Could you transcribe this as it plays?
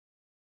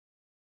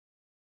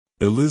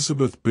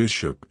Elizabeth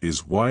Bishop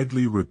is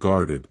widely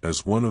regarded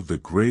as one of the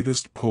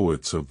greatest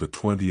poets of the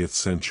 20th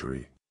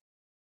century.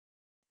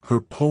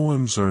 Her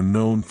poems are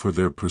known for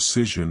their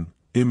precision,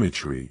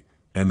 imagery,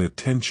 and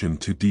attention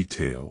to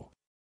detail.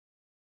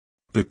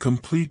 The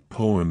Complete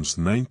Poems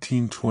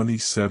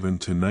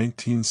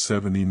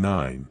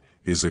 1927–1979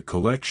 is a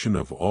collection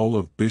of all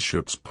of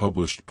Bishop's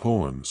published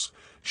poems,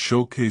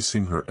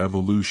 showcasing her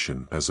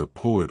evolution as a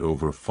poet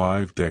over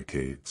 5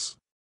 decades.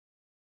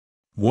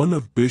 One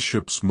of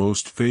Bishop's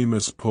most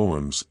famous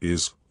poems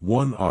is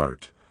One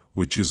Art,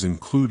 which is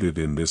included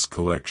in this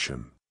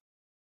collection.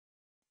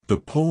 The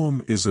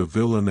poem is a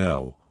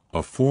villanelle,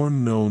 a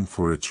form known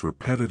for its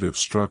repetitive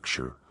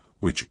structure,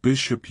 which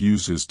Bishop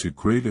uses to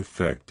great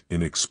effect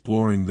in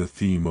exploring the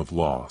theme of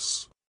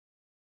loss.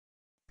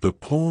 The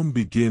poem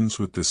begins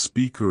with the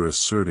speaker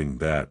asserting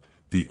that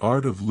the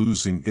art of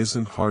losing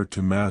isn't hard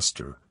to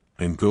master,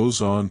 and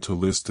goes on to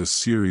list a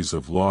series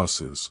of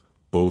losses,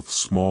 both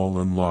small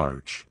and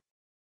large.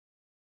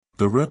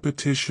 The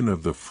repetition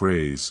of the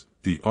phrase,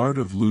 the art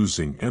of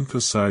losing,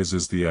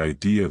 emphasizes the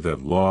idea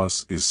that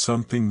loss is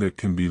something that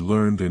can be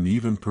learned and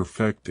even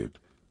perfected,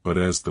 but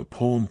as the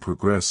poem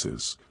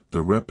progresses,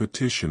 the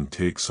repetition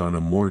takes on a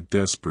more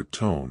desperate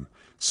tone,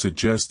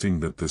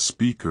 suggesting that the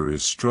speaker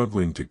is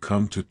struggling to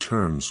come to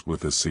terms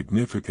with a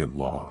significant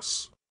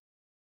loss.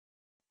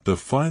 The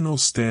final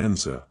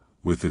stanza,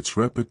 with its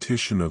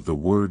repetition of the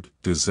word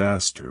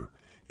disaster,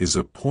 is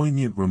a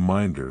poignant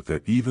reminder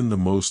that even the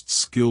most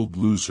skilled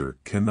loser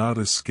cannot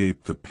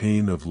escape the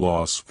pain of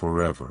loss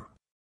forever.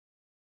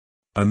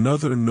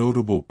 Another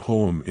notable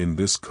poem in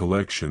this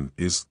collection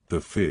is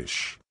The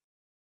Fish.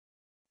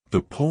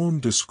 The poem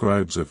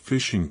describes a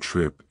fishing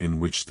trip in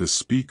which the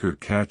speaker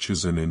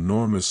catches an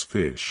enormous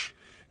fish,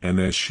 and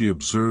as she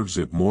observes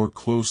it more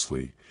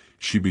closely,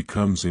 she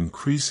becomes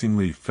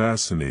increasingly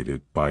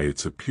fascinated by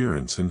its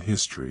appearance and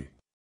history.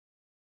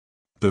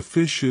 The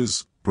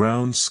fish's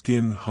brown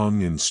skin hung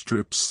in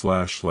strips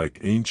like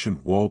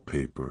ancient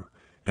wallpaper,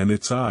 and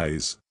its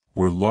eyes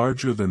were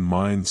larger than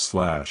mine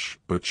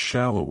but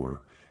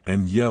shallower,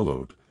 and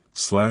yellowed,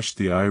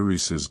 the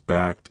irises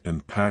backed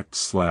and packed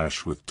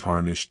with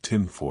tarnished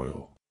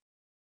tinfoil.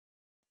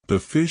 The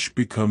fish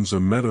becomes a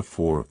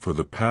metaphor for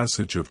the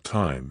passage of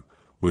time,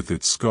 with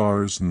its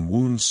scars and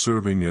wounds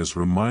serving as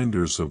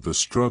reminders of the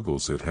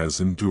struggles it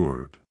has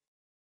endured.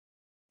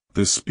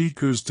 The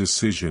speaker's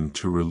decision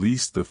to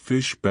release the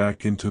fish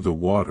back into the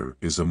water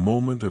is a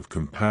moment of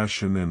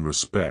compassion and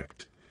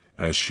respect,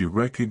 as she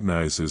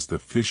recognizes the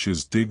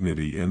fish's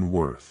dignity and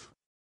worth.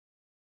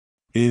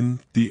 In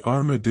The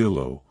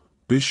Armadillo,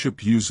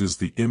 Bishop uses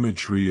the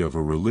imagery of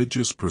a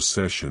religious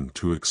procession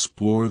to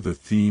explore the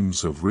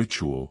themes of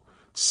ritual,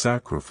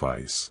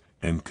 sacrifice,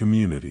 and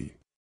community.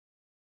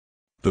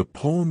 The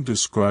poem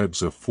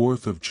describes a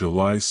 4th of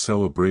July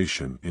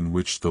celebration in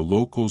which the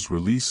locals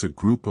release a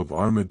group of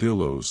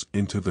armadillos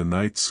into the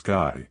night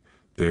sky,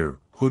 their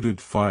hooded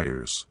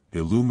fires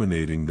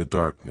illuminating the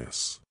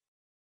darkness.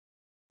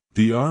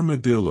 The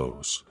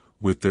armadillos,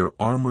 with their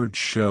armored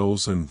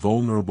shells and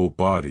vulnerable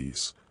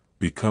bodies,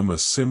 become a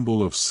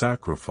symbol of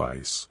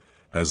sacrifice,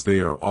 as they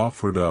are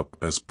offered up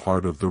as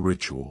part of the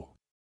ritual.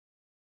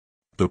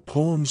 The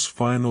poem's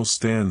final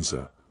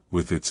stanza,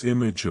 with its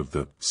image of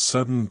the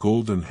sudden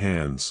golden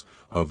hands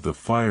of the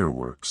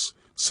fireworks,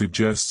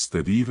 suggests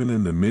that even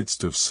in the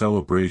midst of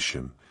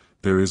celebration,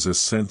 there is a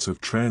sense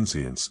of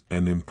transience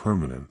and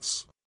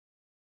impermanence.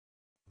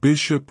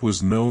 Bishop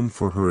was known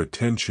for her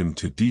attention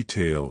to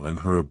detail and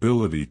her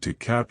ability to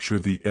capture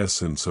the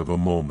essence of a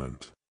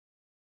moment.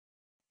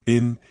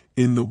 In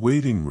The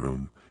Waiting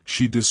Room,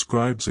 she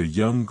describes a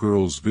young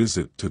girl's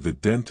visit to the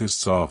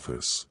dentist's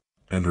office,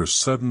 and her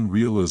sudden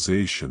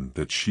realization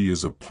that she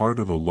is a part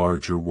of a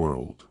larger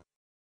world.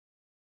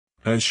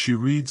 As she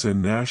reads a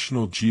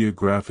National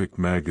Geographic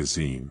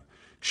magazine,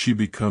 she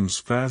becomes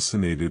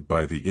fascinated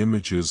by the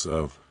images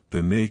of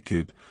the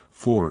naked,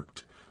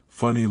 forked,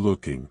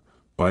 funny-looking,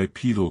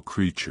 bipedal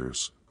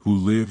creatures who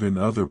live in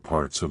other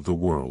parts of the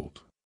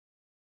world.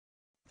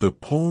 The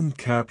poem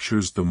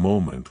captures the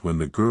moment when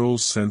the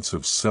girl's sense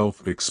of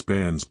self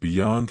expands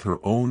beyond her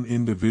own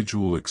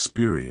individual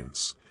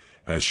experience,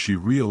 as she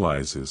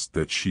realizes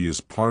that she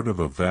is part of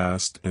a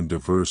vast and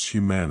diverse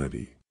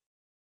humanity.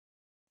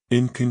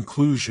 In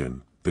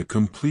conclusion, The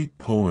Complete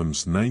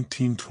Poems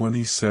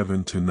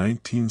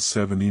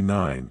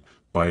 1927–1979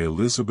 by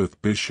Elizabeth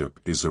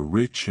Bishop is a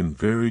rich and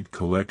varied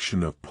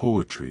collection of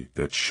poetry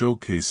that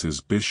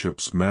showcases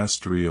Bishop's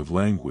mastery of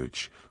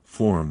language,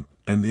 form,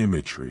 and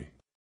imagery.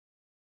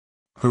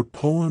 Her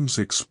poems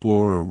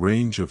explore a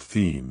range of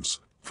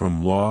themes,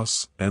 from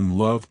loss and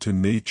love to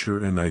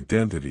nature and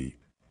identity,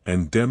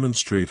 and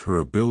demonstrate her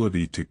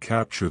ability to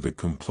capture the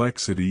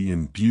complexity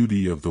and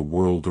beauty of the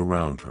world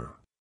around her.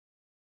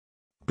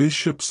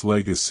 Bishop's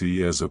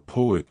legacy as a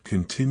poet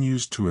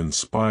continues to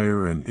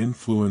inspire and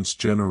influence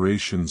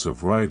generations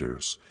of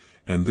writers,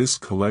 and this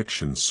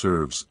collection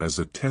serves as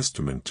a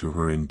testament to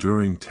her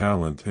enduring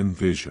talent and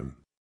vision.